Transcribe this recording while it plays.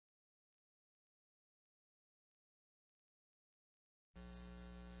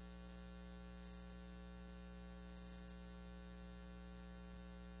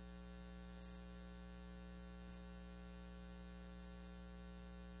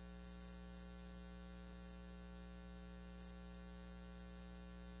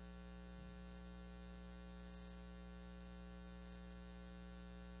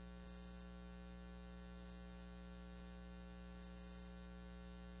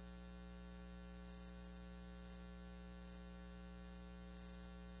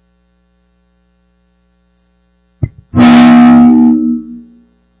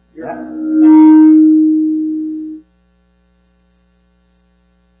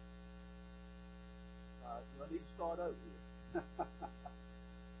I need to start over here.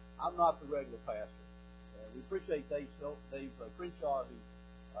 I'm not the regular pastor. We appreciate Dave Crenshaw, who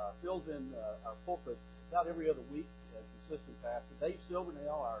fills in our pulpit about every other week as assistant pastor. Dave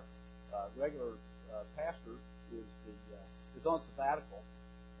Silvernell, our regular pastor, is on sabbatical.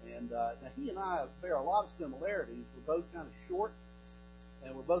 And now he and I bear a lot of similarities. We're both kind of short,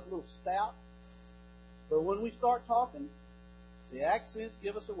 and we're both a little stout. But when we start talking, the accents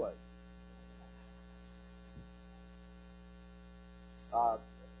give us away.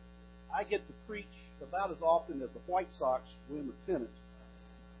 I get to preach about as often as the White Sox win the pennant.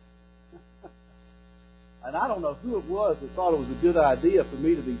 And I don't know who it was that thought it was a good idea for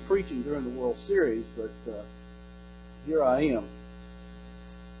me to be preaching during the World Series, but here I am.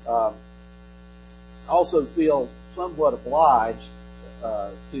 I also feel somewhat obliged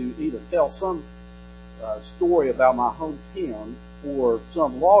to either tell some story about my hometown or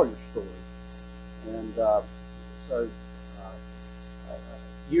some lawyer story. And so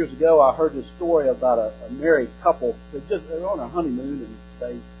years ago I heard this story about a married couple that they were on a honeymoon, and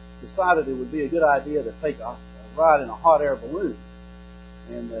they decided it would be a good idea to take a ride in a hot air balloon.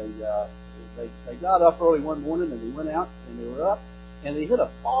 And they got up early one morning, and they went out, and they were up, and they hit a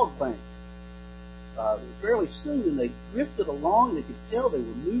fog bank fairly soon, and they drifted along. They could tell they were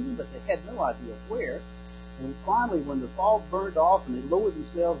moving, but they had no idea where. And finally, when the fog burned off and they lowered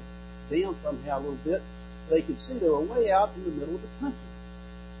themselves down somehow a little bit, they could see they were way out in the middle of the country.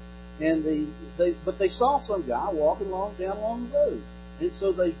 And they saw some guy walking down along the road. And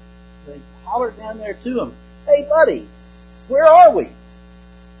so they hollered down there to him, "Hey, buddy, where are we?"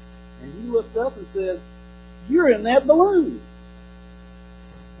 And he looked up and said, "You're in that balloon."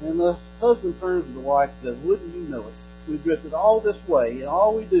 And the husband turns to the wife and says, "Wouldn't you know it? We drifted all this way, and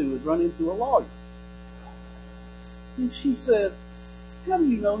all we do is run into a lawyer." And she says, "How do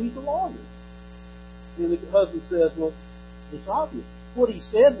you know he's a lawyer?" And the husband says, "Well, it's obvious. What he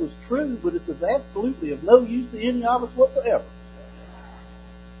said was true, but it's absolutely of no use to any of us whatsoever."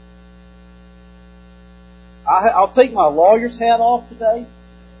 I'll take my lawyer's hat off today,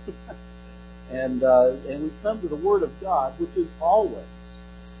 and we come to the Word of God, which is always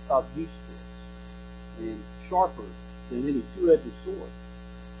of use to us and sharper than any two-edged sword.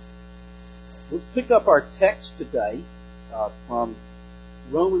 Let's pick up our text today from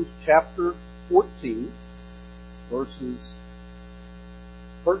Romans chapter 14, verses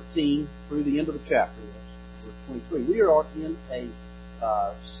 13 through the end of the chapter, verse 23. We are in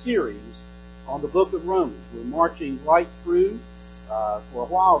a series on the book of Romans. We're marching right through. For a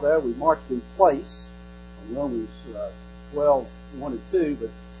while there, we marched in place on Romans 12, 1 and 2, but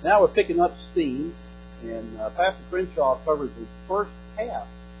now we're picking up steam, and Pastor Crenshaw covered the first half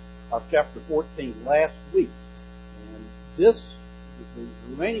of chapter 14 last week. And the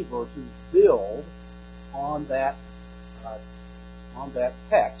remaining verses build on that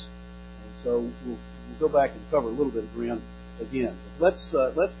text. And so we'll go back and cover a little bit again. Let's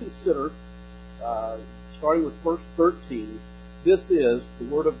consider, starting with verse 13, this is the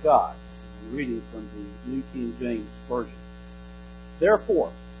Word of God. I'm reading from the New King James Version.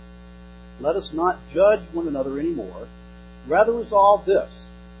 "Therefore, let us not judge one another anymore. Rather resolve this,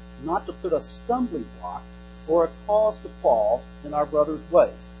 not to put a stumbling block or a cause to fall in our brother's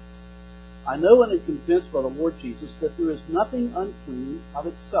way. I know and am convinced by the Lord Jesus that there is nothing unclean of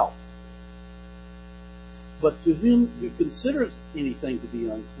itself. But to him who considers anything to be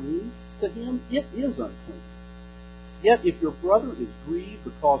unclean, to him it is unclean. Yet if your brother is grieved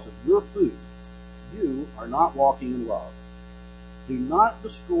because of your food, you are not walking in love. Do not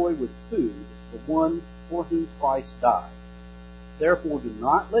destroy with food the one for whom Christ died. Therefore do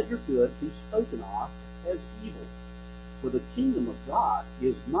not let your good be spoken of as evil. For the kingdom of God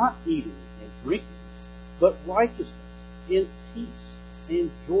is not eating and drinking, but righteousness and peace and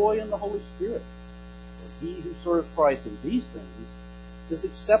joy in the Holy Spirit. For he who serves Christ in these things is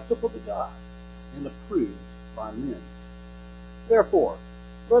acceptable to God and approved by men. Therefore,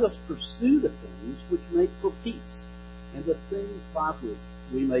 let us pursue the things which make for peace, and the things by which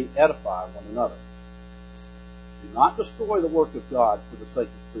we may edify one another. Do not destroy the work of God for the sake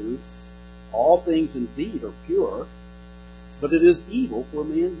of food. All things indeed are pure, but it is evil for a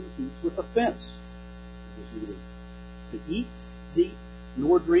man who eats with offense. It is neither to eat meat,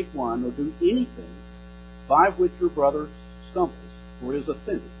 nor drink wine, nor do anything by which your brother stumbles, or is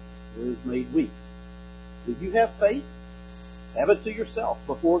offended, or is made weak. If you have faith, have it to yourself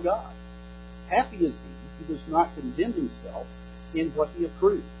before God. Happy is he who does not condemn himself in what he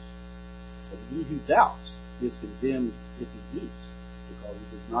approves. But he who doubts is condemned if he eats, because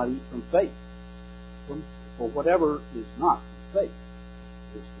he does not eat from faith. For whatever is not from faith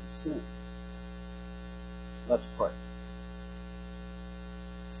is from sin. Let's pray.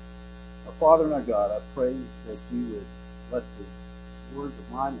 Our Father and our God, I pray that you would let the words of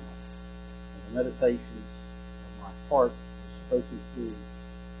my mouth and the meditations of my heart be spoken through the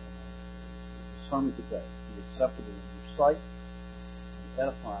sermon today be acceptable in your sight and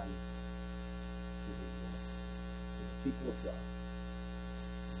edifying to the people of God.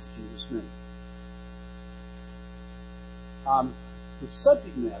 In Jesus' name. The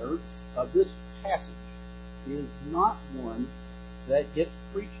subject matter of this passage is not one that gets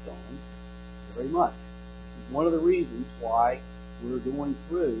preached on very much. This is one of the reasons why we're going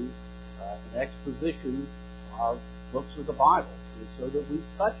through an exposition of books of the Bible, is so that we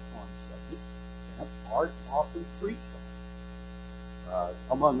touch on subjects that aren't often preached on,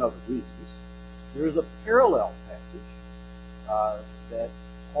 among other reasons. There is a parallel passage that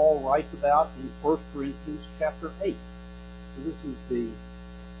Paul writes about in 1 Corinthians chapter 8. So this is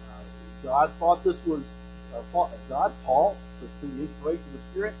God thought this was, Paul, through the inspiration of the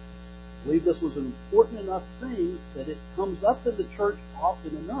Spirit, believed this was an important enough thing that it comes up in the church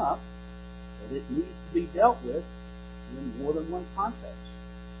often enough that it needs to be dealt with in more than one context.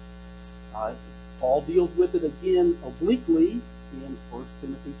 Paul deals with it again obliquely in 1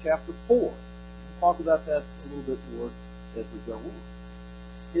 Timothy chapter 4. We'll talk about that a little bit more as we go on.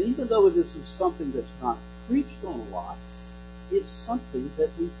 And even though this is something that's not preached on a lot, it's something that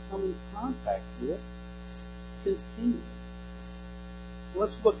we come in contact with continually.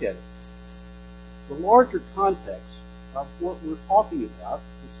 Let's look at it. The larger context of what we're talking about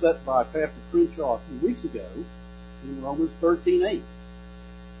was set by Pastor Crenshaw a few weeks ago in Romans 13:8.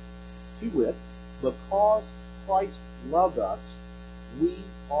 To wit, because Christ loved us, we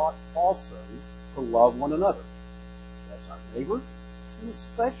ought also to love one another. That's our neighbor, and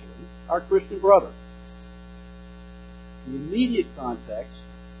especially our Christian brother. The immediate context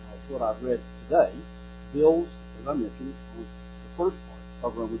of what I've read today builds, as I mentioned, on the first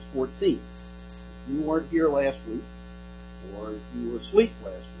part of Romans 14. If you weren't here last week, or if you were asleep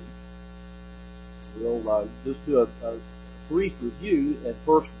last week, we'll just do a brief review at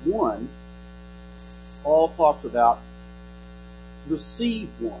verse 1. Paul talks about receive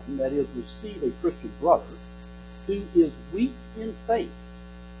one, that is, receive a Christian brother, who is weak in faith,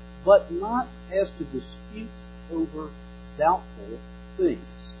 but not as to disputes over doubtful things.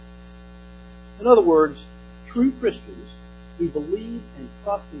 In other words, true Christians who believe and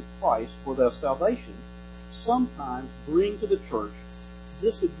trust in Christ for their salvation sometimes bring to the church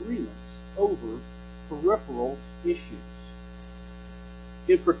disagreements over peripheral issues.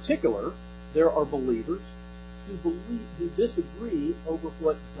 In particular, there are believers who disagree over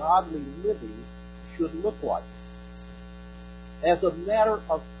what godly living should look like. As a matter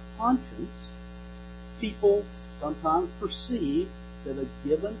of conscience, people sometimes perceive that a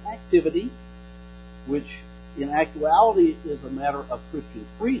given activity, which in actuality is a matter of Christian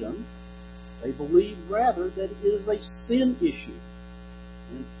freedom, they believe rather that it is a sin issue.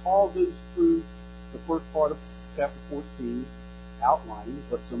 And Paul goes through the first part of chapter 14 outlining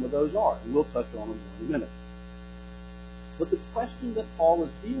what some of those are, and we'll touch on them in a minute. But the question that Paul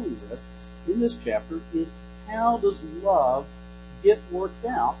is dealing with in this chapter is, how does love get worked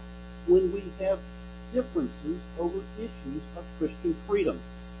out when we have differences over issues of Christian freedom?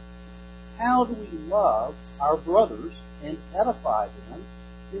 How do we love our brothers and edify them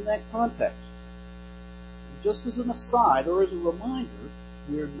in that context? Just as an aside or as a reminder,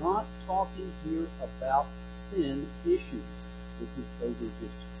 we're not talking here about sin issues. This is over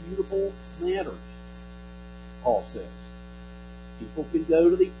disputable matters, Paul says. People can go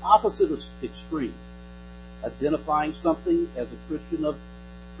to the opposite extreme, identifying something as a Christian of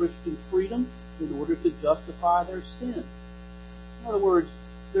Christian freedom in order to justify their sin. In other words,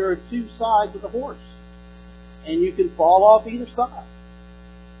 there are two sides of the horse, and you can fall off either side.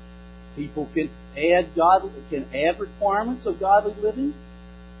 People can add requirements of godly living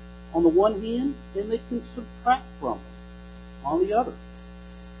on the one hand, and they can subtract from them on the other.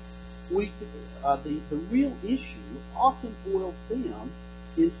 The real issue often boils down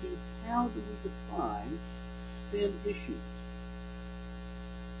into how do we define sin issues,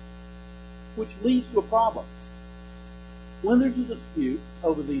 which leads to a problem. When there's a dispute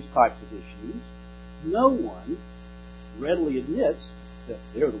over these types of issues, no one readily admits that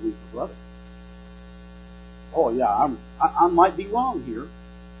they're the weaker brother. Oh yeah, I might be wrong here.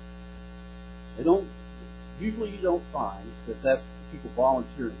 Usually you don't find that that's people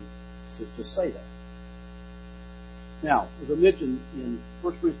volunteering to say that. Now, as I mentioned in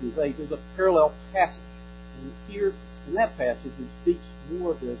 1 Corinthians 8, there's a parallel passage. And here, in that passage, it speaks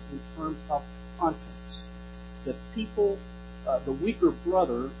more of this in terms of conscience. That people, the weaker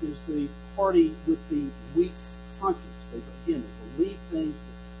brother is the party with the weak conscience. They believe things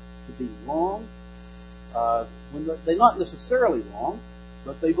to be wrong, when they're not necessarily wrong,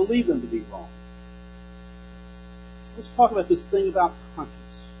 but they believe them to be wrong. Let's talk about this thing about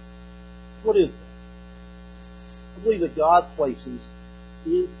conscience. What is that? I believe that God places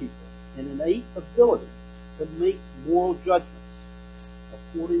in people an innate ability to make moral judgments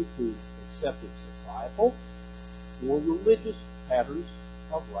according to accepted societal or religious patterns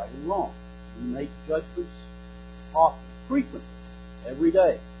of right and wrong. We make judgments often, frequently, every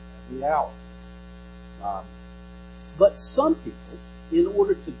day, every hour. But some people, in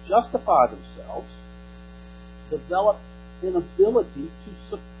order to justify themselves, develop an ability to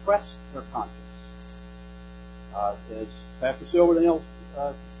suppress their conscience. As Pastor Silverdale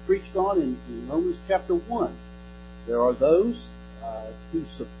preached on in Romans chapter 1, there are those who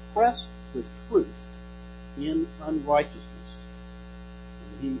suppress the truth in unrighteousness.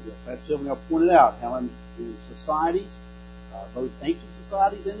 And Pastor Silverdale pointed out how in societies, both ancient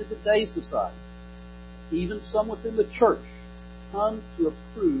societies and in today's societies, even some within the church, come to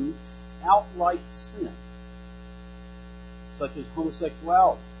approve outright sin, such as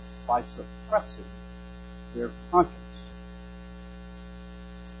homosexuality, by suppressing their conscience.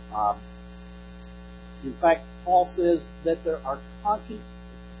 In fact, Paul says that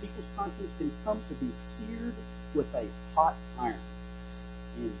people's conscience can come to be seared with a hot iron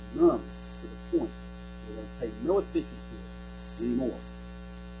and numb to the point where they pay no attention to it anymore.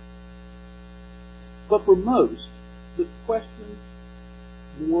 But for most, the question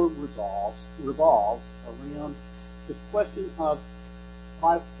more revolves around the question of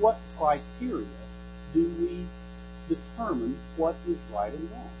by what criteria do we determine what is right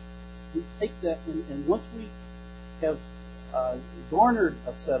and wrong. We take that, and once we have garnered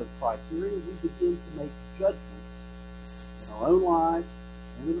a set of criteria, we begin to make judgments in our own lives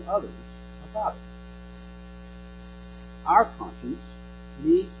and in others about it. Our conscience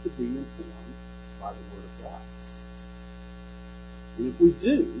needs to be informed by the Word of God. And if we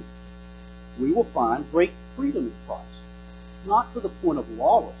do, we will find great freedom in Christ. Not to the point of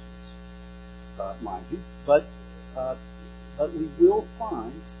lawlessness, mind you, but we will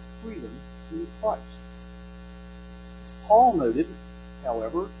find freedom in Christ. Paul noted,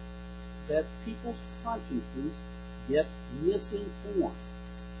 however, that people's consciences get misinformed,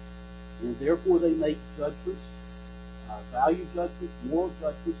 and therefore they make judgments, value judgments, moral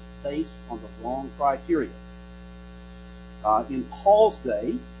judgments based on the wrong criteria. In Paul's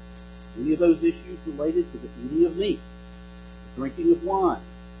day, many of those issues related to the eating of meat, the drinking of wine,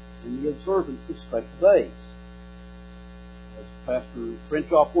 and the observance of special days. As Pastor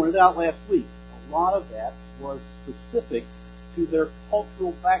Crenshaw pointed out last week, a lot of that was specific to their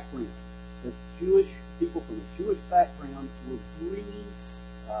cultural background. The Jewish people from a Jewish background were bringing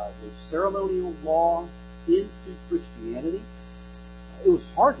the ceremonial law into Christianity. It was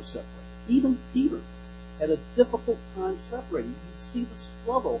hard to separate. Even Peter had a difficult time separating. You see the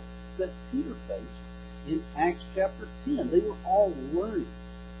struggle that Peter faced in Acts chapter 10. They were all learning.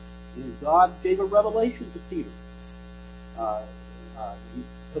 And God gave a revelation to Peter. He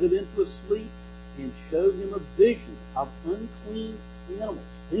put him into a sleep and showed him a vision of unclean animals,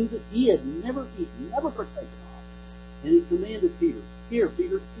 things that he had never eaten, never partaken of. And he commanded Peter, "Here,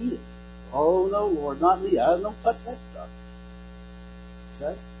 Peter, eat it." "Oh, no, Lord, not me. I don't touch that stuff."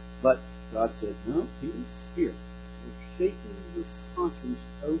 Okay? But God said, "No, Peter, here. We're shaking your conscience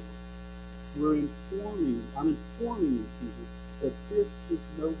over. I'm informing you, Peter, that this is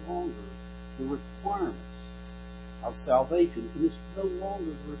no longer the requirements of salvation, and it's no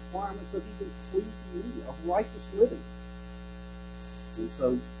longer the requirements of even pleasing me, of righteous living." And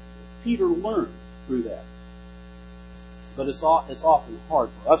so Peter learned through that. But it's often hard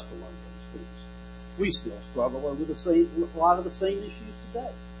for us to learn those things. We still struggle over a lot of the same issues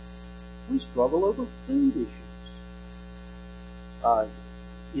today. We struggle over food issues.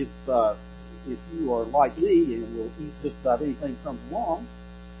 If you are like me and will eat just about anything that comes along,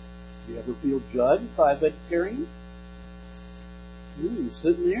 do you ever feel judged by a vegetarian? You're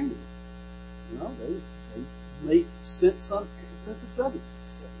sitting there, they may sense a judgment.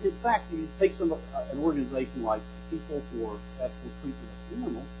 In fact, you take an organization like People for Ethical Treatment of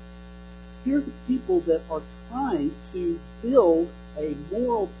Animals. Here's the people that are trying to build a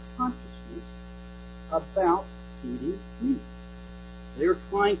moral consciousness about eating meat. They're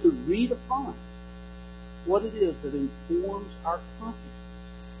trying to redefine what it is that informs our consciousness.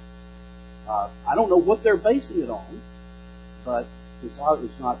 I don't know what they're basing it on, but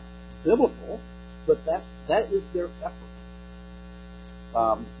it's not biblical. But that is their effort.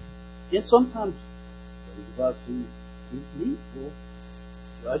 And sometimes those of us who eat meat will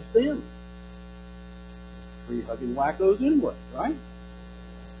judge them. tree hugging wackos anyway, right?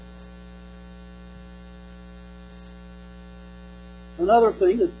 Another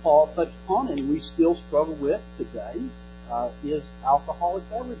thing that Paul touched upon, and we still struggle with today, is alcoholic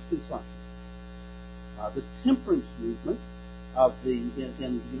beverage consumption. The temperance movement in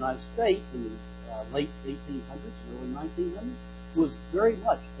the United States in the late 1800s and early 1900s was very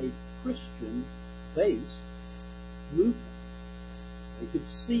much a Christian-based movement. They could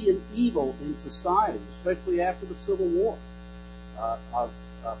see an evil in society, especially after the Civil War, of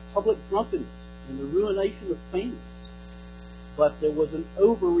public drunkenness and the ruination of families. But there was an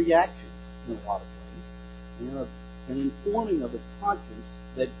overreaction in a lot of ways, and an informing of the conscience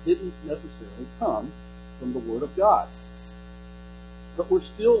that didn't necessarily come from the Word of God. But we're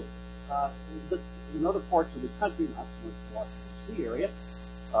still, in other parts of the country, not so much the Washington D.C. area,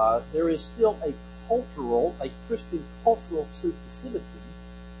 there is still a Christian cultural sensitivity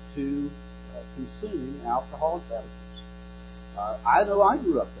to consuming alcoholic beverages. I know I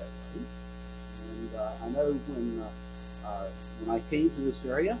grew up that way, and I know when I came to this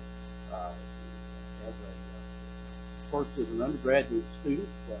area, first as an undergraduate student,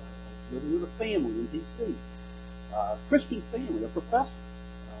 living with a family in D.C., Christian family, a professor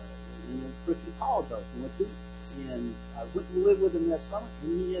in a Christian college I was going to, and I went and lived with him that summer,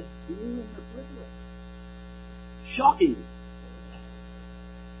 and he had beer in the refrigerator. Shocking.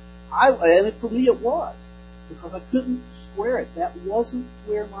 And for me it was, because I couldn't square it. That wasn't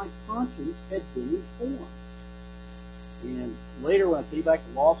where my conscience had been informed. And later, when I came back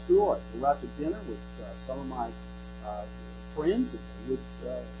to law school, I'd go out to dinner with some of my friends, and they would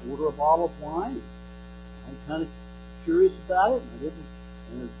order a bottle of wine. I'm kind of curious about it, and I didn't.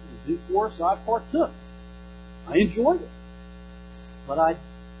 And as due course, I partook. I enjoyed it, but I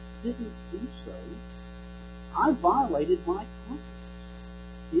didn't do so. I violated my conscience.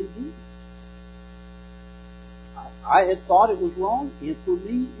 Indeed, I had thought it was wrong, and for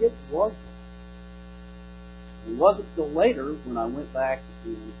me, it was wrong. It wasn't until later when I went back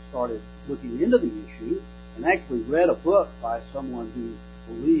and started looking into the issue and actually read a book by someone who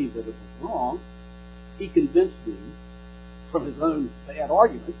believed that it was wrong. He convinced me from his own bad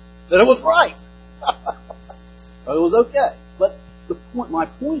arguments that it was right. It was okay. But my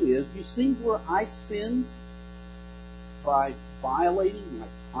point is, you see where I sinned by violating my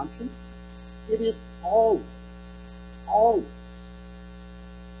conscience? It is always a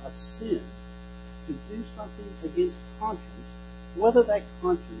sin to do something against conscience, whether that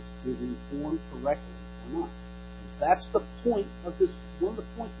conscience is informed correctly or not. And that's the point of this, one of the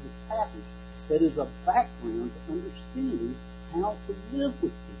points of this passage that is a background to understanding how to live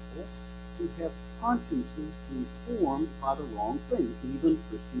with people who have consciences informed by the wrong things, even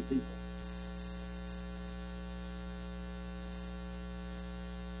Christian people.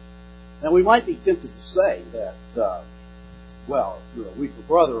 Now, we might be tempted to say that, well, if you're a weaker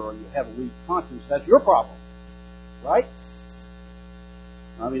brother or you have a weak conscience, that's your problem, right?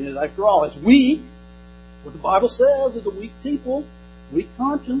 I mean, after all, it's weak. What the Bible says is a weak people, weak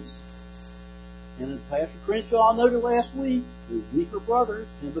conscience. And as Pastor Crenshaw noted last week, the weaker brothers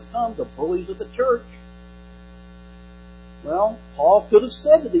can become the bullies of the church. Well, Paul could have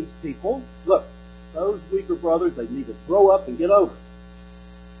said to these people, look, those weaker brothers, they need to grow up and get over it.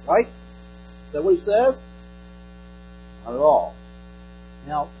 Right? Is that what he says? Not at all.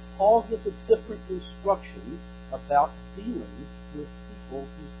 Now, Paul gives a different instruction about dealing with people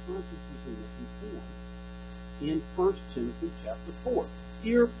whose consciences are informed in 1 Timothy chapter 4.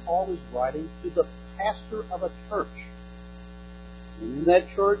 Here, Paul is writing to the pastor of a church. And in that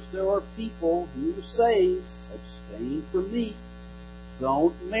church, there are people who are saying, abstain from meat,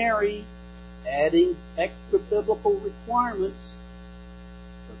 don't marry, adding extra biblical requirements.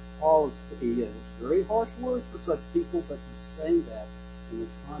 But Paul he has very harsh words for such people, but he's saying that in the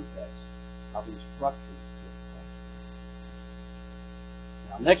context of instructions to the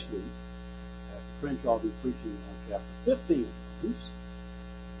pastor. Now, next week, Pastor Crenshaw will be preaching on chapter 15 of Romans.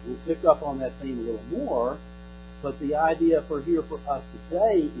 We'll pick up on that theme a little more, but the idea for us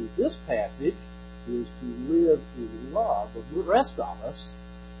today in this passage is to live in love of the rest of us,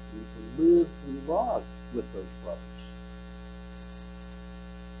 and to live in love with those brothers.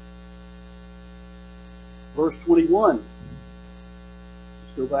 Verse 21,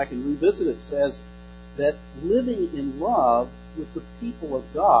 let's go back and revisit it, says that living in love with the people of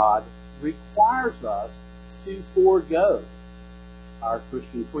God requires us to forego our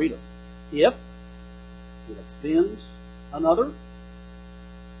Christian freedom. If it offends another.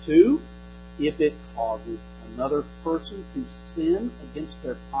 2, if it causes another person to sin against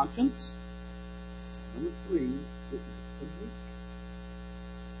their conscience. Number 3, if it's a weak.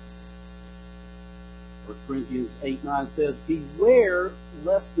 1 Corinthians 8:9 says, beware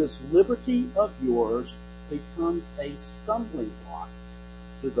lest this liberty of yours becomes a stumbling block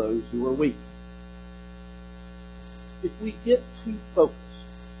to those who are weak. If we get too focused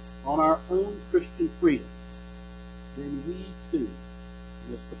on our own Christian freedom, then we too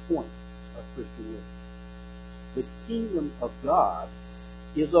miss the point of Christian living. The kingdom of God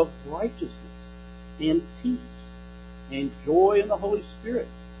is of righteousness and peace and joy in the Holy Spirit.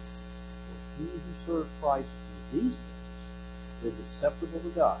 For he who serves Christ in these things is acceptable to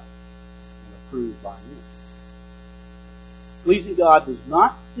God and approved by men. Pleasing God does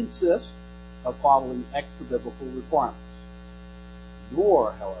not consist of following extra biblical requirements,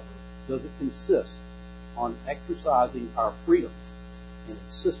 nor, however, does it consist on exercising our freedom and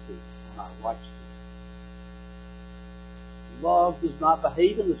insisting on our rights. Love does not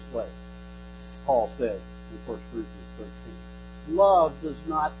behave in this way, Paul says in 1 Corinthians 13. Love does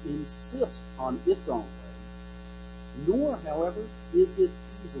not insist on its own way, nor, however, is it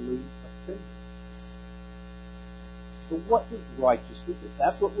easily offended. So what does righteousness, if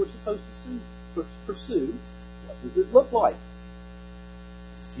that's what we're supposed to pursue, what does it look like?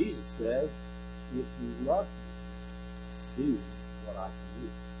 Jesus says, if you love me, do what I can do.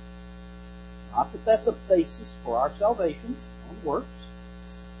 Not that that's a basis for our salvation on works,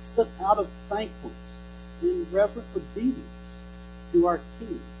 but out of thankfulness and reverent obedience to our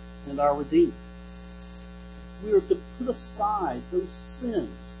King and our Redeemer. We are to put aside those sins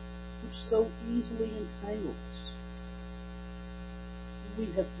which so easily entangle us. We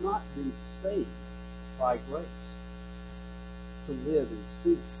have not been saved by grace to live in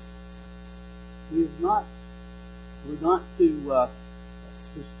sin. We're not to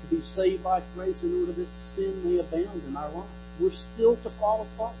be saved by grace in order that sin may abound in our lives. We're still to follow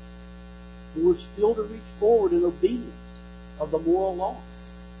Christ. And we're still to reach forward in obedience of the moral law.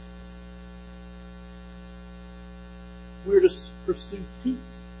 We're to pursue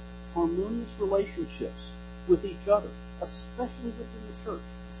peace, harmonious relationships with each other, especially within the church.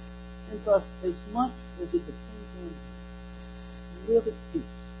 And thus, as much as it depends on you, live at peace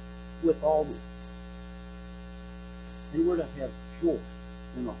with all men. And we're to have joy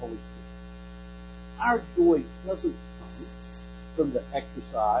in the Holy Spirit. Our joy doesn't come from the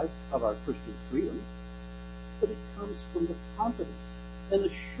exercise of our Christian freedom, but it comes from the confidence and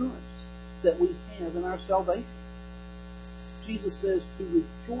assurance that we have in our salvation. Jesus says to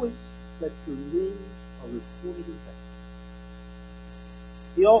rejoice that your names are recorded in heaven.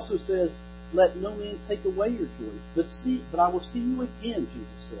 He also says, let no man take away your joy, but I will see you again,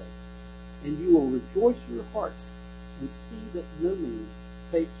 Jesus says, and you will rejoice in your heart and see that no man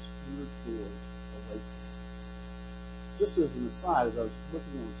takes your joy away from you. Just as an aside, as I was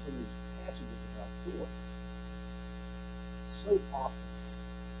looking on some of these passages about joy, so often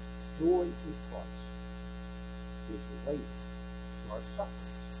joy in Christ is related to our suffering.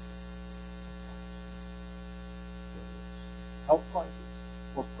 Whether it's health crisis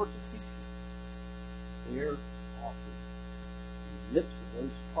or persecution, there often, in the midst of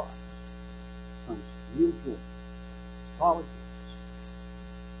those trials, comes real joy, solid joy.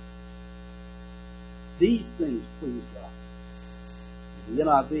 These things please God. In the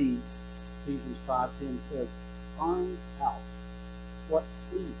NIV, Ephesians 5:10 says, find out what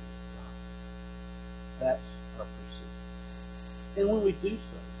pleases God. That's our pursuit. And when we do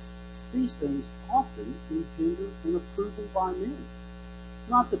so, these things often engender an approval by men.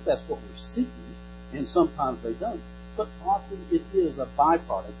 Not that that's what we're seeking, and sometimes they don't, but often it is a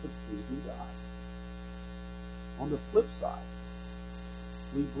byproduct of pleasing God. On the flip side,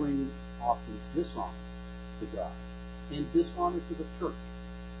 we bring often dishonor to God and dishonor to the church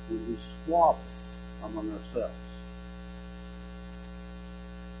when we squabble among ourselves.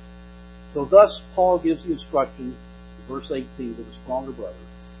 So thus, Paul gives the instruction, in verse 18, to the stronger brother,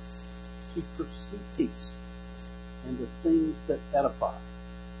 to pursue peace and the things that edify.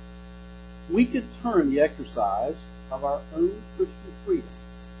 We could turn the exercise of our own Christian freedom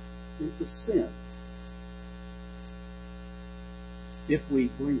into sin if we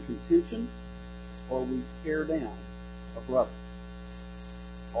bring contention or we tear down a brother.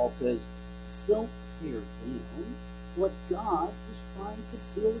 Paul says, don't tear down what God is trying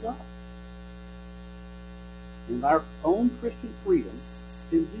to build up. And our own Christian freedom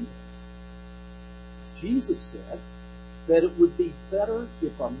can do that. Jesus said that it would be better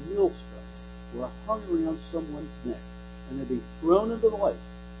if a millstone were hung around someone's neck and they'd be thrown into the lake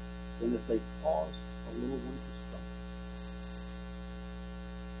than if they caused a little one to stumble.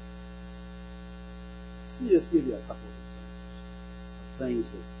 Let me just give you a couple of examples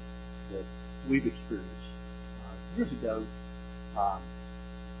of things that we've experienced. Years ago,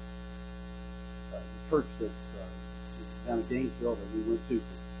 the church that down in Gainesville that we went to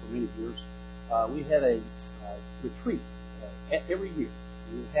for many years, we had a retreat every year.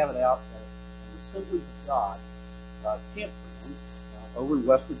 We would have it out at an Assemblies of God campground over in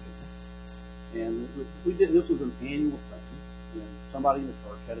West Virginia. And we did. This was an annual thing, and somebody in the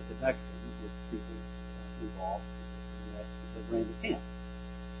church had a connection with people involved in that ran the camp.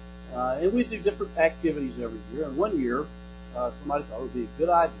 And we do different activities every year. And one year, somebody thought it would be a good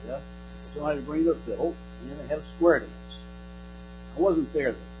idea for somebody to bring their fiddle, and they had a square dance. I wasn't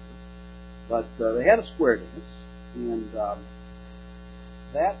there this year, but they had a square dance, and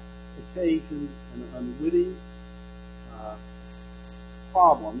that occasioned an unwitting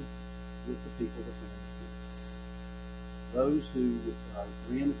problem with the people that ran the camp. Those who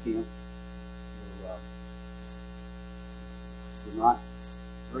ran the camp were not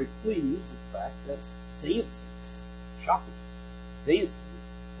very pleased with the fact that dancing, shocking, dancing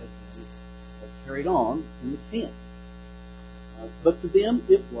had carried on in the camp. But to them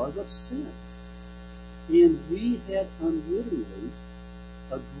it was a sin. And we had unwittingly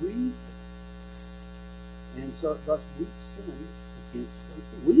agreed to it. And so thus we sinned against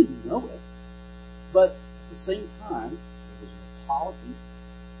God. We didn't know it. But at the same time, there was an apology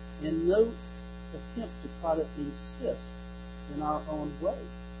and no attempt to try to insist in our own way,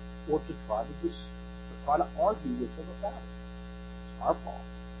 or to try to argue with them about it. It's our fault.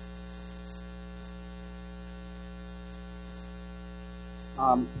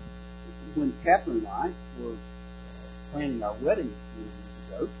 When Catherine and I were planning our wedding many years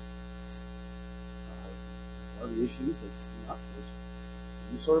ago, one of the issues that came up was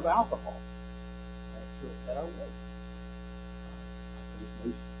the use of alcohol at our wedding. I think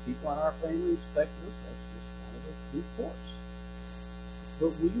most people in our family expect us. That's just kind of a due course.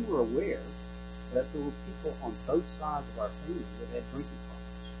 But we were aware that there were people on both sides of our family that had drinking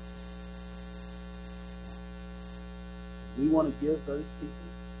problems. We want to give those people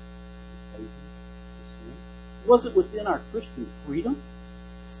occasion to sin. Was it within our Christian freedom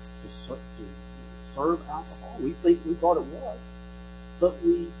to serve alcohol? We thought it was, but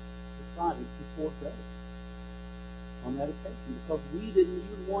we decided to forego it on that occasion because we didn't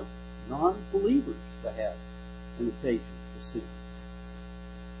even want non-believers to have an occasion to sin.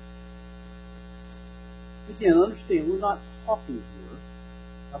 Again, understand, we're not talking here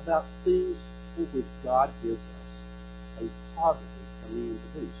about things for which God gives us a positive command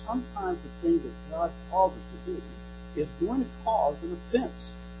to do. Sometimes the thing that God calls us to do is going to cause an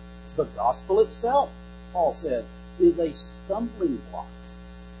offense. The gospel itself, Paul says, is a stumbling block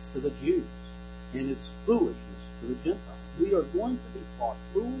to the Jews, and it's foolishness to the Gentiles. We are going to be thought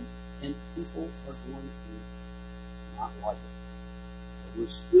fools, and people are going to not like it. But we're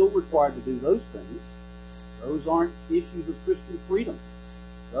still required to do those things. Those aren't issues of Christian freedom.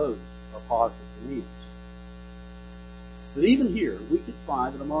 Those are positive commands. But even here, we could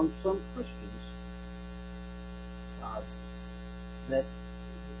find that among some Christians, that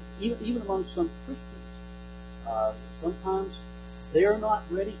even among some Christians, sometimes they're not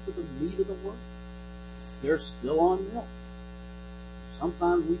ready for the meat of the word. They're still on milk.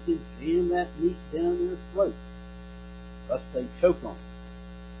 Sometimes we can jam that meat down their throat, thus they choke on it.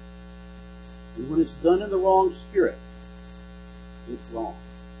 And when it's done in the wrong spirit, it's wrong.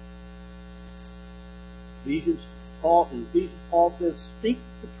 In Ephesians, Paul says, speak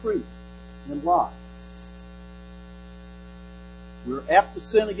the truth in love. We're apt to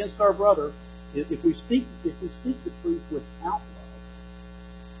sin against our brother. If we speak the truth without love,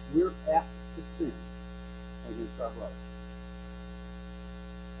 we're apt to sin against our brother.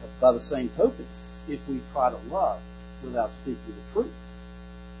 By the same token, if we try to love without speaking the truth,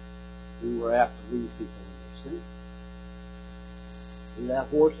 we were apt to lead people in their sin. And that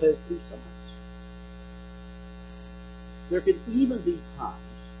horse has two sides. There can even be times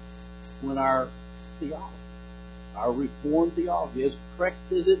when our theology, our Reformed theology, as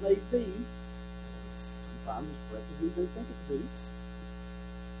correct as it may be, sometimes as correct as we may think it to be,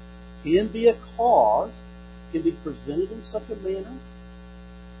 can be a cause, can be presented in such a manner, in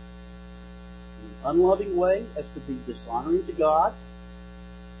an unloving way, as to be dishonoring to God,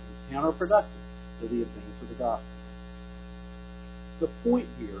 counterproductive to the advance of the gospel. The point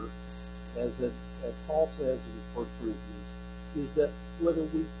here, as Paul says in 1 Corinthians, is that whether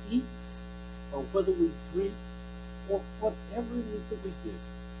we eat or whether we drink or whatever it is that we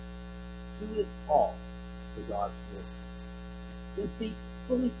do it all to God's glory. And be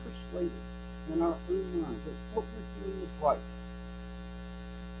fully persuaded in our own mind that what we're doing is right.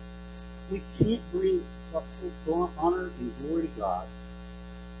 We can't bring honor and glory to God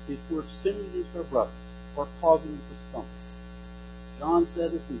if we're sinning against our brother or causing him to stumble. John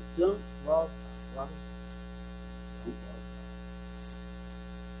said if we don't love brother, don't love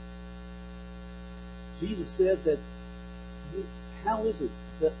God. Jesus said that how is it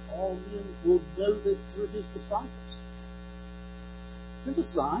that all men will know that we're his disciples? There's a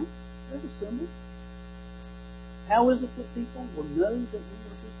sign. There's a symbol. How is it that people will know that we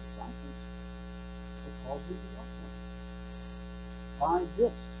are his disciples? Because we love them. By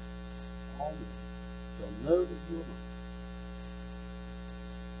this, all men shall know that you are mine.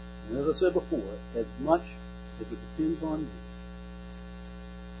 And as I said before, as much as it depends on you,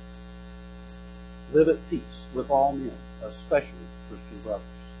 live at peace with all men, especially Christian brothers.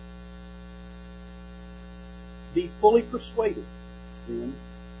 Be fully persuaded, then,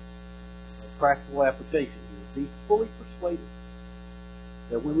 a practical application here, be fully persuaded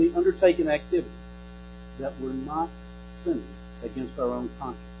that when we undertake an activity, that we're not sinning against our own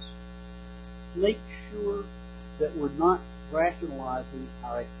conscience. Make sure that we're not rationalizing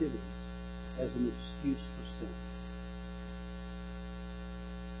our activities as an excuse for sin.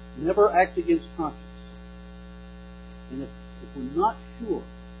 Never act against conscience. And if we're not sure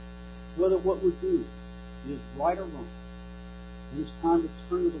whether what we're doing is right or wrong, then it's time to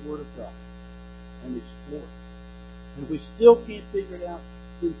turn to the Word of God and explore it. And if we still can't figure it out,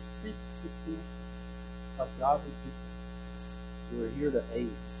 then seek the counsel of godly people who are here to aid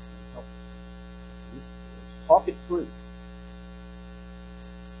and help us. Let's talk it through.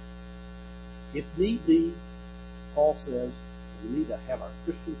 If need be, Paul says, we need to have our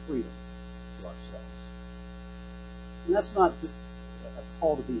Christian freedom to ourselves. And that's not a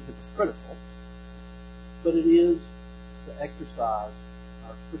call to be hypocritical, but it is to exercise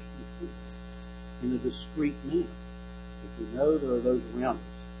our Christian freedom in a discreet manner. If we know there are those around us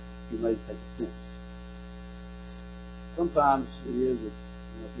who may take offense. Sometimes it is,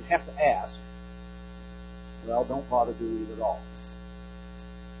 if you have to ask, well, don't bother doing it at all.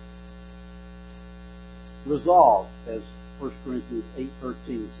 Resolve, as 1 Corinthians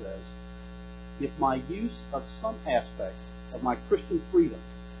 8:13 says, if my use of some aspect of my Christian freedom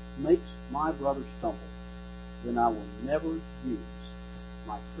makes my brother stumble, then I will never use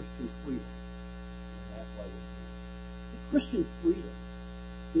my Christian freedom in that way again. The Christian freedom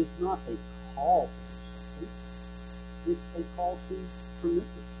is not a call to do something. It's a call to permissiveness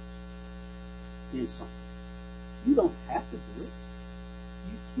in something. You don't have to do it.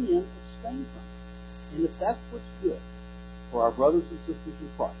 You can abstain from it. And if that's what's good for our brothers and sisters in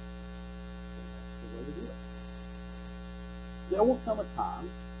Christ, then that's the way to do it. There will come a time,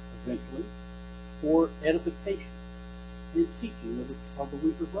 eventually, for edification and teaching of the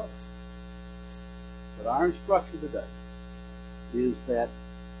weaker brother. But our instruction today is that,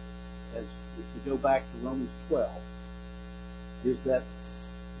 as if we go back to Romans 12, is that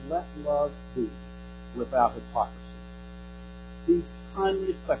let love be without hypocrisy. Be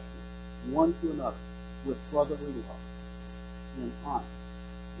kindly affectionate one to another with brotherly love, in honor,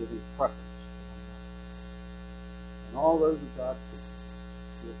 giving preference to one another. And all those of God's people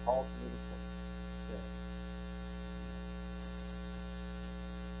who are called to